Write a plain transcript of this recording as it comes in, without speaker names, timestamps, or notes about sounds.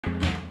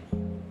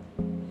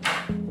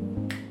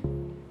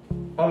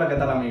Hola, ¿qué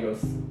tal amigos?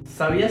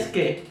 ¿Sabías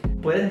que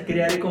puedes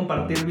crear y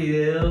compartir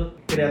videos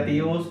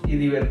creativos y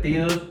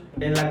divertidos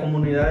en la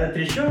comunidad de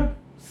Treasure?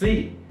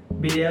 Sí,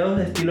 videos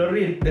de estilo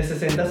Reel de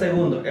 60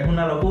 segundos. Es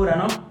una locura,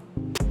 ¿no?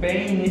 Ven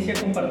e inicia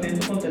a compartir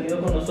tu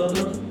contenido con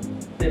nosotros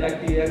de la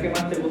actividad que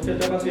más te guste o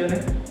te apasione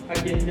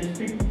aquí en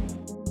TheSpeak.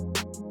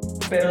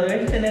 Pero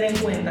debes tener en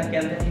cuenta que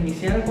antes de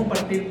iniciar a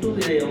compartir tu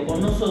video con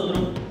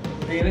nosotros,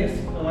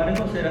 debes tomar en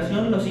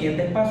consideración los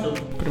siguientes pasos.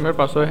 El primer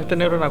paso es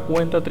tener una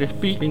cuenta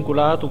TheSpeak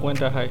vinculada a tu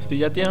cuenta de Hive. Si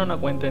ya tienes una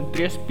cuenta en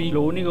TheSpeak,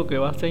 lo único que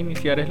vas a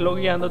iniciar es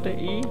logueándote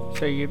y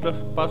seguir los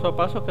paso a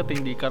paso que te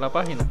indica la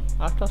página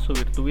hasta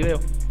subir tu video.